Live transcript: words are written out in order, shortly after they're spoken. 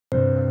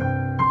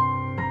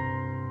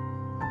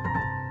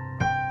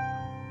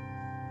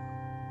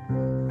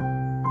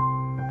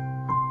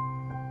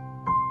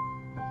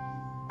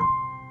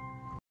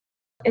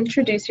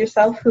Introduce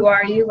yourself. Who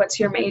are you? What's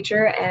your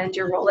major and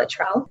your role at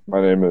TREL?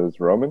 My name is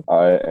Roman.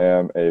 I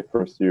am a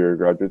first-year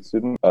graduate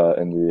student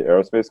in the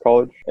Aerospace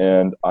College,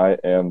 and I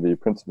am the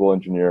principal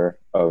engineer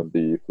of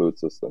the fluid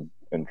system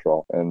in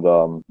TREL.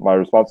 And my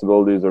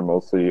responsibilities are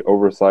mostly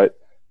oversight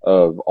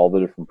of all the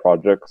different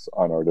projects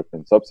on our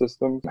different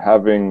subsystems,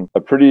 having a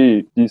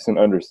pretty decent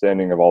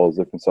understanding of all those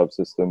different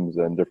subsystems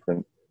and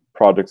different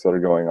projects that are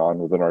going on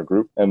within our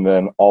group, and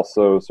then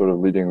also sort of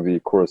leading the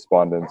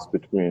correspondence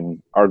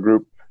between our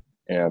group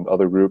and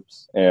other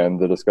groups and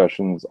the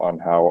discussions on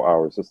how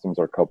our systems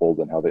are coupled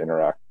and how they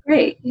interact.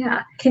 Great,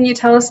 yeah. Can you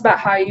tell us about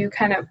how you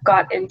kind of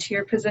got into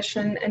your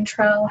position in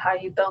TREL, how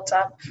you built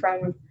up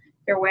from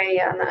your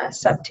way on a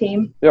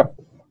sub-team? Yeah.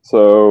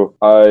 So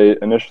I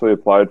initially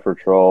applied for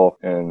TREL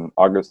in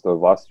August of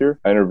last year.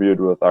 I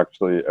interviewed with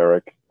actually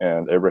Eric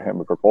and Abraham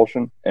with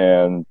Propulsion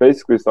and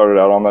basically started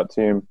out on that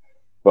team,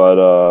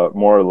 but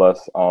more or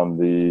less on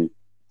the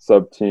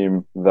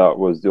sub-team that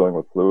was dealing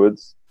with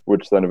fluids,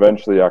 which then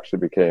eventually actually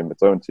became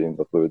its own team,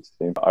 the fluids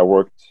team. I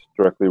worked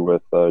directly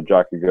with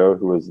Jackie Go,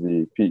 who was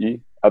the PE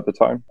at the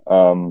time.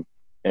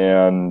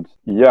 And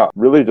yeah,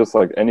 really just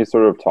like any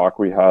sort of talk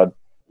we had,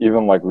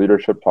 even like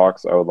leadership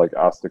talks, I would like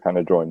ask to kind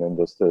of join in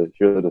just to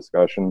hear the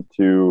discussion,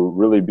 to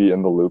really be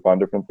in the loop on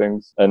different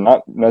things. And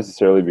not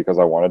necessarily because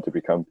I wanted to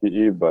become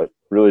PE, but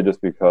really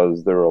just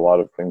because there were a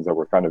lot of things that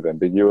were kind of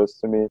ambiguous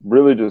to me.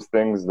 Really just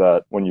things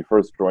that when you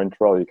first join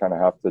TREL, you kind of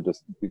have to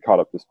just be caught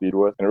up to speed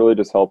with. And it really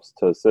just helps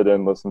to sit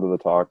in, listen to the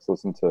talks,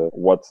 listen to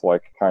what's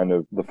like kind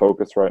of the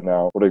focus right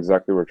now, what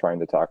exactly we're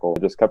trying to tackle.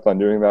 I just kept on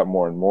doing that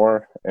more and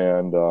more.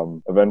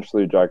 And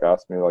eventually Jack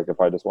asked me like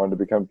if I just wanted to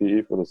become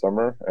PE for the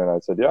summer. And I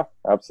said, yeah,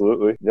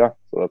 absolutely. Yeah.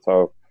 So that's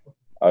how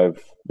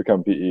I've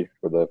become PE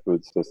for the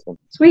food system.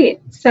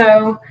 Sweet.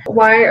 So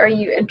why are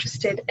you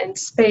interested in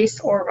space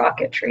or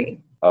rocketry?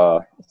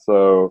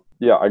 So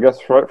yeah, I guess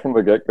right from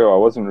the get-go, I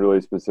wasn't really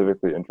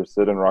specifically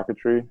interested in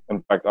rocketry.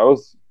 In fact, I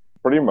was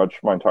pretty much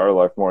my entire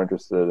life more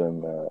interested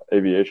in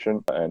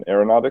aviation and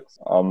aeronautics.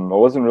 It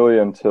wasn't really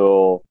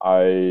until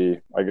I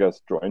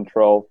guess joined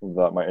TREL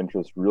that my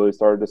interest really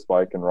started to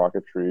spike in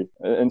rocketry.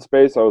 In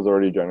space, I was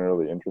already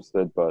generally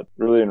interested, but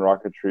really in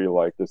rocketry,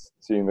 like just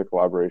seeing the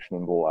collaboration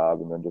in the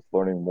lab and then just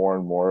learning more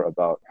and more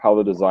about how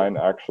the design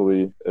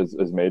actually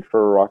is made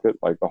for a rocket,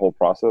 like the whole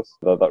process,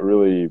 that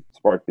really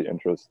sparked the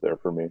interest there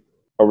for me.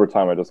 Over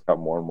time, I just got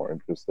more and more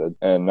interested.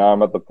 And now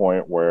I'm at the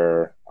point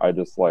where I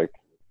just like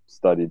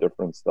study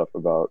different stuff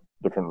about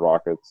different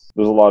rockets.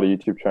 There's a lot of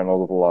YouTube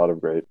channels with a lot of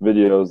great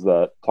videos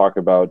that talk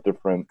about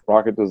different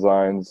rocket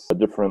designs,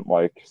 different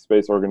like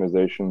space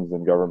organizations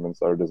and governments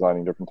that are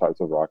designing different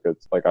types of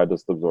rockets. Like I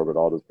just absorb it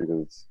all just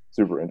because it's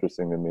super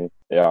interesting to me.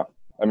 Yeah.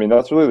 I mean,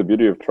 that's really the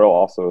beauty of TREL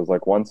also, is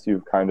like once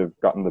you've kind of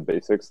gotten the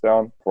basics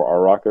down for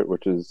our rocket,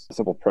 which is a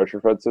simple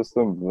pressure-fed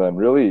system, then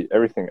really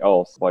everything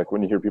else, like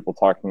when you hear people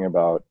talking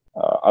about,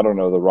 I don't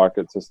know, the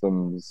rocket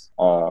systems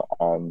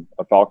on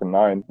a Falcon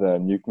 9,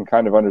 then you can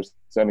kind of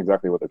understand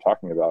exactly what they're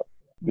talking about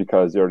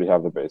because you already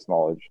have the base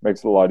knowledge.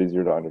 Makes it a lot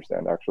easier to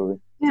understand, actually.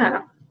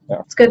 Yeah.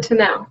 It's good to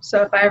know.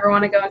 So if I ever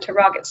want to go into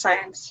rocket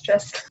science,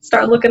 just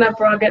start looking up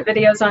rocket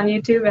videos on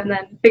YouTube and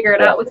then figure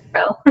it out with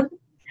TREL.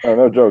 Oh,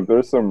 no joke.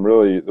 There's a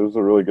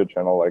really good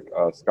channel like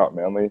Scott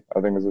Manley, I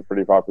think is a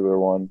pretty popular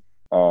one.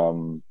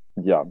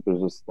 Yeah,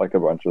 there's just like a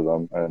bunch of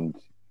them. And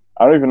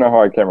I don't even know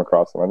how I came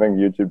across them. I think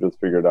YouTube just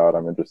figured out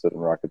I'm interested in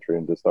rocketry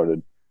and just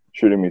started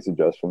shooting me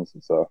suggestions.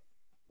 And so,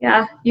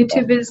 yeah,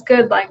 YouTube is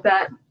good like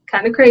that.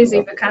 Kind of crazy,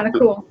 but kind of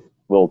cool.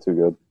 A little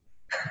too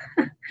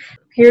good.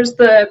 Here's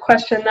the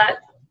question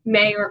that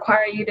may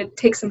require you to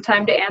take some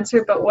time to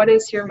answer, but what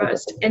is your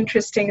most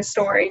interesting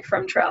story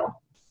from TREL?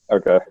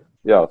 Okay.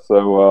 Yeah,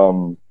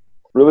 so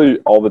really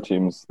all the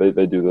teams,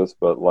 they do this,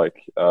 but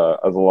like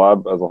as a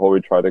lab as a whole,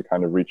 we try to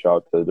kind of reach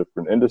out to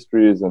different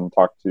industries and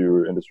talk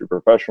to industry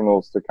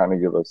professionals to kind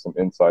of give us some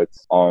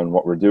insights on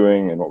what we're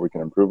doing and what we can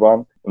improve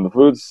on. And the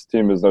fluids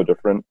team is no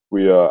different.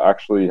 We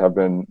actually have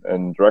been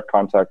in direct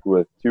contact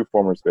with 2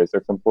 former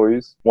SpaceX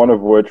employees, one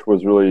of which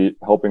was really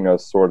helping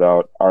us sort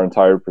out our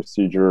entire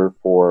procedure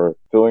for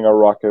filling our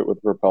rocket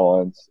with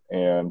propellants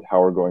and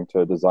how we're going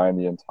to design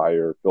the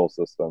entire fill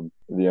system,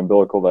 the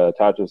umbilical that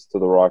attaches to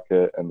the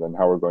rocket, and then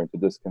how we're going to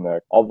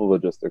disconnect, all the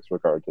logistics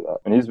regard to that.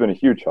 And he's been a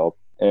huge help.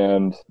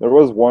 And there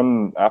was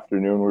one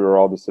afternoon we were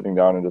all just sitting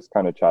down and just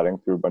kind of chatting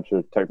through a bunch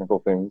of technical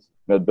things.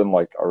 It had been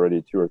like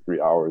already 2 or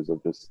 3 hours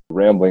of just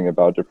rambling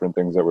about different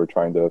things that we're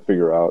trying to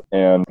figure out.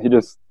 And he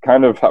just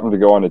kind of happened to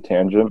go on a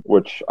tangent,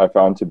 which I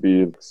found to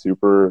be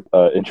super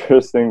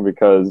interesting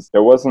because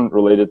it wasn't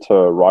related to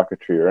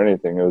rocketry or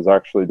anything. It was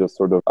actually just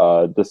sort of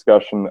a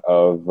discussion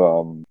of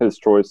his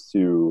choice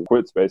to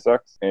quit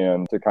SpaceX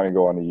and to kind of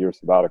go on a year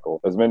sabbatical.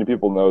 As many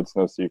people know, it's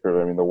no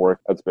secret. I mean, the work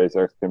at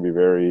SpaceX can be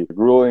very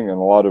grueling and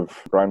a lot of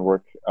grind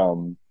work,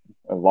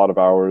 a lot of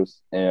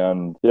hours.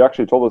 And he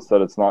actually told us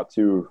that it's not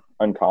too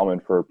uncommon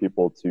for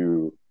people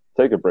to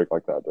take a break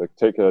like that, like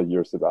take a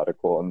year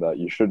sabbatical, and that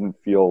you shouldn't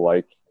feel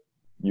like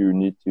you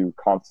need to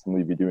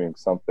constantly be doing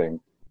something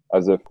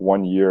as if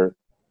 1 year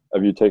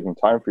of you taking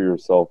time for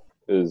yourself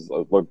is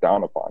looked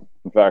down upon.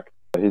 In fact,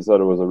 He said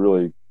it was a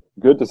really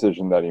good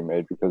decision that he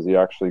made because he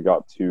actually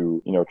got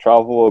to,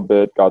 travel a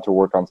bit, got to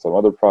work on some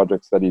other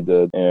projects that he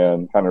did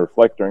and kind of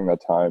reflect during that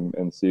time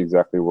and see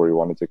exactly where he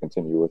wanted to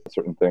continue with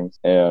certain things.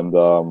 And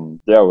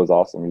yeah, it was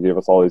awesome. He gave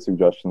us all these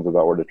suggestions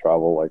about where to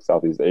travel, like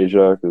Southeast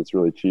Asia, because it's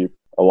really cheap.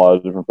 A lot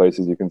of different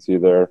places you can see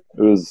there.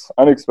 It was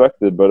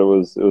unexpected, but it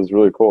was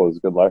really cool. It was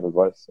good life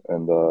advice.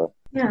 And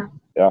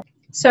yeah.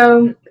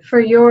 So for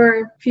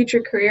your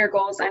future career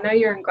goals, I know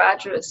you're in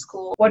graduate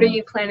school. What are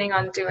you planning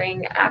on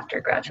doing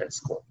after graduate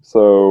school?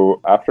 So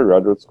after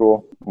graduate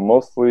school,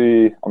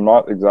 mostly, I'm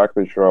not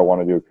exactly sure I want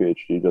to do a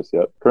PhD just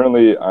yet.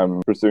 Currently,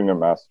 I'm pursuing a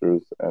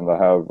master's and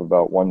I have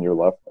about 1 year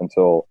left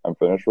until I'm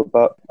finished with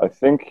that. I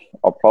think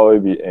I'll probably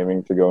be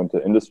aiming to go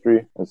into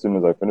industry as soon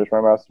as I finish my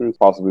master's,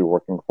 possibly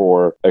working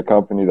for a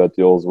company that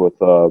deals with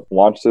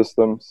launch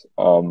systems,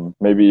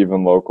 maybe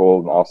even local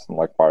in Austin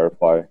like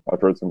Firefly.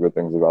 I've heard some good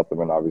things about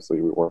them, and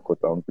obviously we work with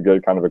them to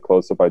get kind of a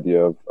close-up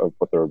idea of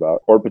what they're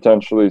about, or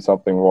potentially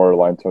something more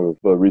aligned to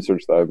the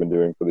research that I've been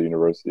doing for the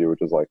university,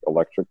 which is like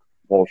electric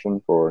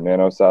propulsion for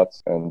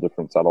nanosats and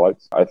different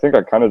satellites. I think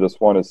I kind of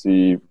just want to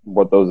see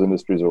what those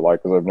industries are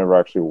like because I've never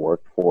actually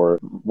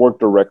worked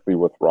directly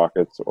with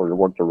rockets or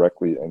worked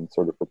directly in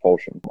sort of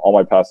propulsion. All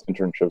my past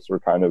internships were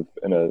kind of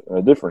in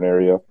a different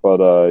area, but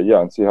yeah,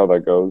 and see how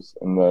that goes.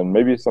 And then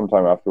maybe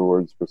sometime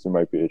afterwards pursue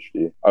my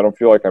PhD. I don't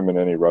feel like I'm in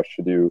any rush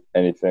to do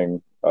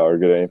anything or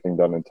get anything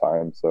done in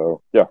time. So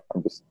yeah,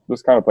 I'm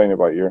just kind of playing it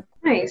by ear.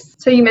 Nice.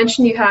 So you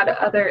mentioned you had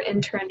other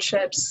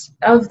internships.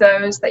 Of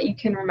those that you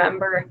can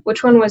remember,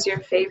 which one was your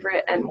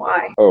favorite and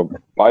why? Oh,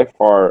 by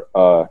far,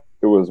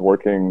 it was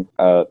working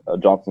at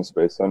Johnson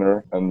Space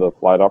Center and the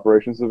Flight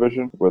Operations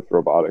Division with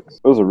robotics.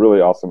 It was a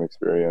really awesome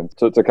experience.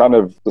 To kind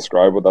of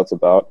describe what that's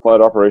about, flight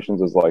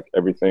operations is like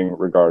everything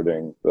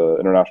regarding the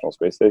International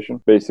Space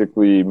Station,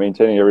 basically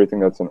maintaining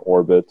everything that's in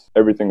orbit,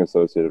 everything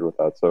associated with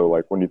that. So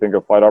like when you think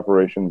of flight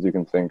operations, you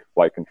can think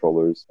flight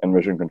controllers and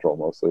mission control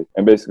mostly,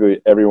 and basically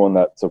everyone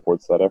that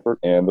supports that effort.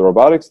 And the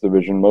robotics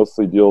division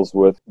mostly deals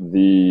with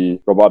the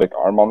robotic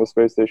arm on the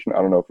space station. I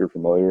don't know if you're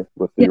familiar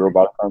with the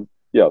robotic arm.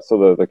 Yeah,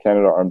 so the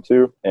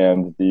Canadarm2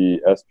 and the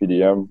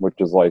SPDM, which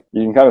is like,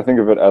 you can kind of think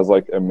of it as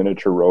like a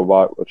miniature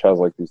robot, which has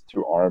like these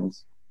two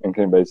arms and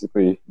can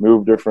basically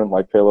move different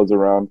like payloads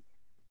around.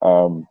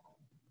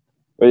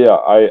 But yeah,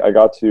 I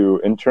got to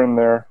intern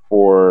there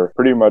for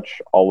pretty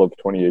much all of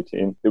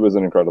 2018. It was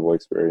an incredible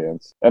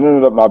experience. And it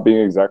ended up not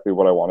being exactly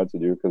what I wanted to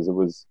do because it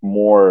was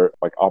more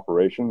like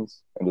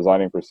operations and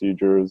designing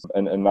procedures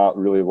and not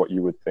really what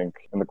you would think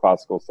in the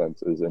classical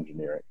sense is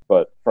engineering.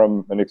 But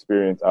from an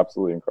experience,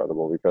 absolutely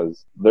incredible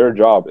because their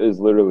job is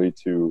literally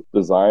to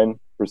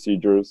design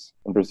procedures,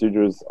 and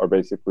procedures are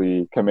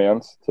basically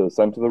commands to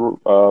send to the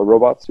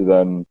robots to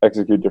then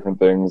execute different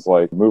things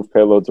like move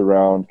payloads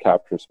around,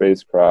 capture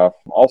spacecraft,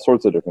 all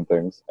sorts of different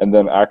things, and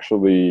then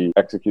actually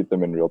execute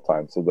them in real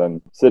time. So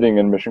then sitting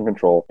in mission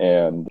control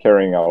and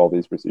carrying out all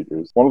these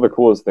procedures. One of the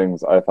coolest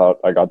things I thought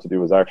I got to do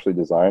was actually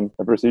design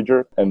a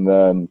procedure and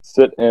then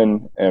sit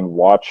in and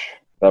watch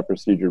that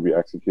procedure be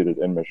executed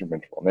in mission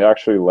control. And they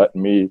actually let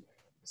me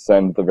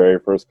send the very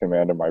first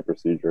command of my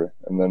procedure,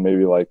 and then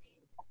maybe like,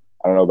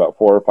 I don't know, about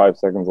 4 or 5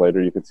 seconds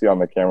later, you could see on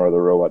the camera the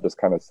robot just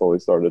kind of slowly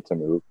started to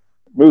move.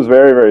 It moves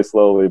very, very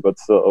slowly, but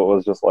still, it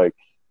was just like,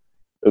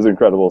 it was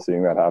incredible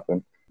seeing that happen.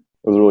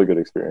 It was a really good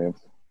experience.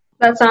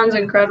 That sounds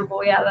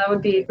incredible. Yeah, that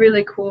would be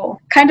really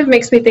cool. Kind of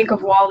makes me think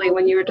of WALL-E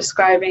when you were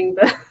describing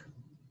the,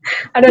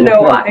 I don't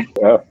know why.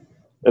 Yeah.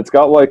 It's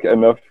got like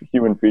enough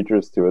human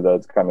features to it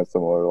that's kind of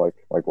similar, like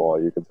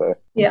WALL-E, you could say.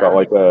 Yeah. It's got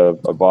like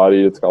a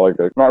body, it's got like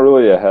not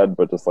really a head,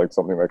 but just like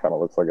something that kind of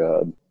looks like a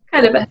head.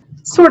 Kind of a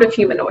sort of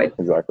humanoid.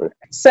 Exactly.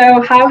 So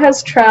how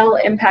has TREL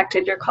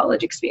impacted your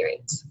college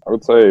experience? I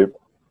would say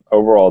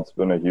overall it's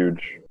been a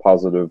huge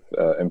positive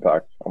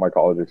impact on my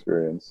college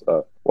experience.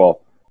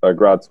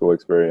 Grad school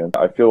experience.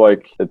 I feel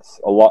like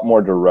it's a lot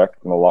more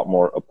direct and a lot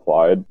more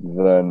applied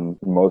than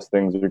most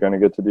things you're going to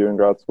get to do in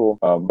grad school.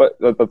 But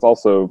that's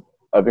also,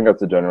 I think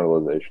that's a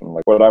generalization.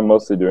 Like what I'm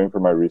mostly doing for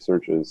my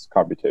research is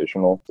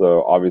computational.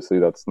 So obviously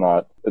it's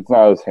not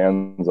as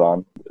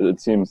hands-on. It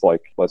seems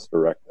like less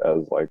direct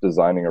as like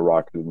designing a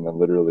rocket and then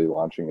literally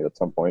launching it at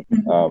some point.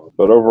 Mm-hmm.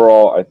 But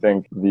overall, I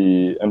think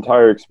the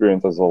entire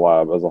experience as a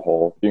lab as a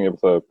whole, being able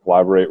to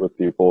collaborate with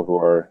people who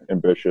are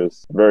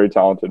ambitious, very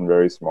talented and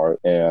very smart,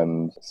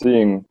 and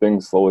seeing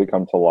things slowly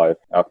come to life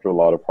after a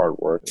lot of hard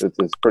work,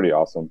 it's pretty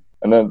awesome.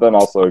 And then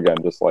also, again,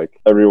 just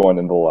like everyone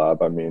in the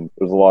lab, I mean,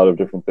 there's a lot of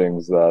different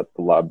things that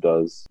the lab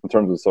does in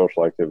terms of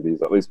social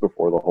activities, at least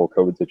before the whole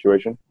COVID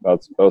situation. That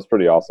was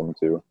pretty awesome,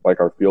 too. Like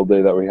our field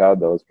day that we had,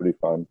 that was pretty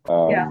fun.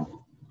 Yeah.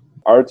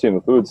 Our team,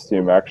 the fluids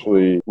team,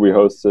 actually, we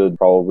hosted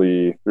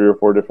probably 3 or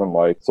 4 different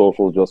like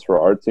socials just for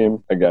our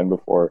team, again,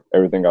 before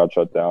everything got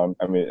shut down.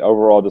 I mean,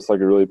 overall, just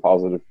like a really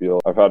positive feel.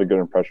 I've had a good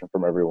impression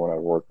from everyone I've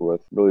worked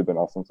with. Really been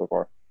awesome so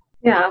far.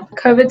 Yeah,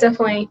 COVID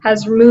definitely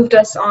has moved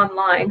us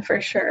online for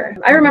sure.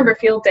 I remember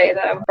field day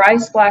though.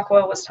 Bryce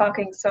Blackwell was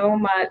talking so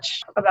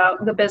much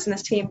about the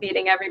business team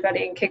beating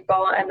everybody in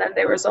kickball, and then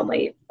there was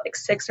only like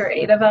 6 or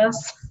 8 of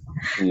us.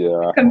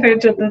 Yeah.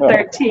 compared to the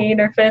 13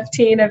 or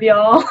 15 of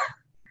y'all.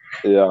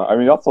 Yeah. I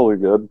mean, that's totally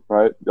good,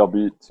 right? Y'all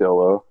beat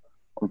TLO,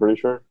 I'm pretty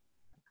sure.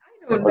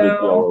 I don't Or did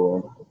know.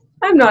 TLO win?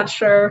 I'm not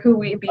sure who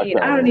we I beat. can't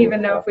I don't remember.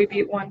 even know if we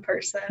beat one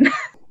person,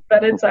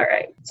 but it's all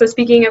right. So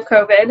speaking of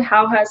COVID,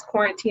 how has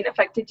quarantine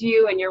affected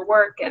you and your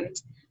work, and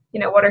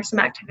what are some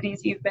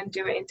activities you've been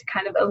doing to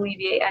kind of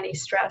alleviate any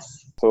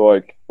stress? So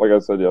like I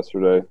said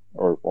yesterday,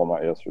 or well,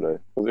 not yesterday.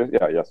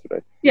 Yeah,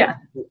 yesterday. Yeah.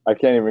 I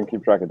can't even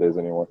keep track of days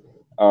anymore.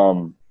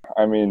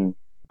 I mean,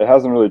 it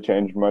hasn't really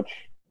changed much.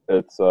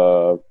 It's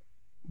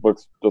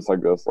looks just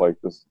like this, like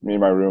just me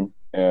in my room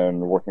and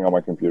working on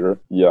my computer.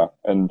 Yeah,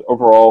 and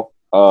overall,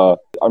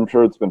 I'm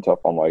sure it's been tough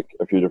on like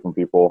a few different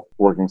people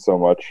working so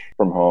much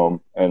from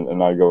home and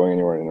not going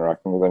anywhere and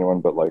interacting with anyone.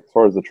 But like as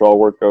far as the TREL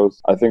work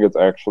goes, I think it's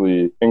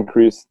actually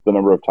increased the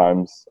number of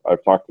times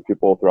I've talked to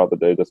people throughout the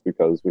day just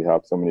because we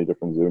have so many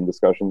different Zoom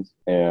discussions.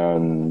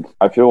 And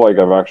I feel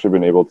like I've actually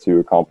been able to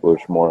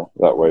accomplish more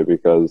that way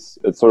because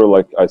it's sort of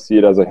like I see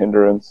it as a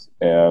hindrance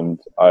and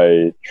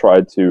I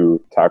try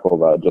to tackle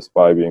that just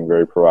by being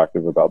very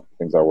proactive about the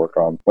things I work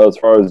on. But as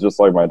far as just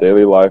like my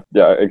daily life,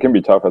 yeah, it can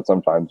be tough at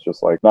sometimes,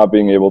 just like not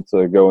being able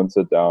to go and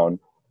sit down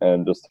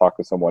and just talk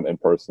to someone in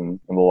person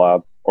in the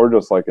lab or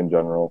just like in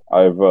general.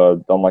 I've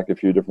done like a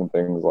few different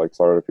things, like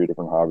started a few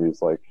different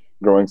hobbies, like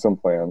growing some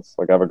plants.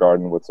 Like I have a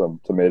garden with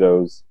some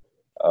tomatoes,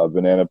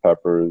 banana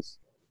peppers,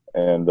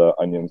 and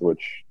onions,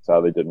 which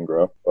sadly didn't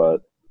grow.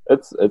 But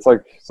it's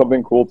like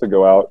something cool to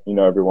go out,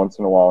 every once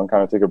in a while and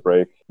kind of take a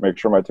break, make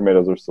sure my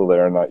tomatoes are still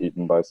there and not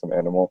eaten by some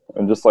animal,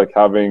 and just like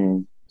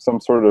having some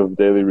sort of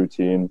daily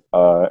routine,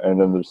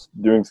 and then just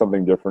doing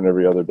something different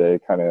every other day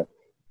kind of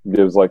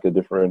gives like a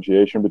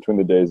differentiation between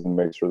the days and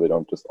makes sure they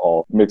don't just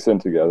all mix in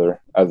together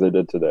as they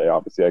did today.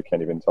 Obviously, I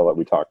can't even tell that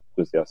we talked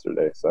just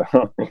yesterday, so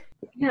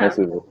Yeah.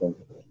 mostly the thing.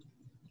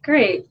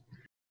 Great.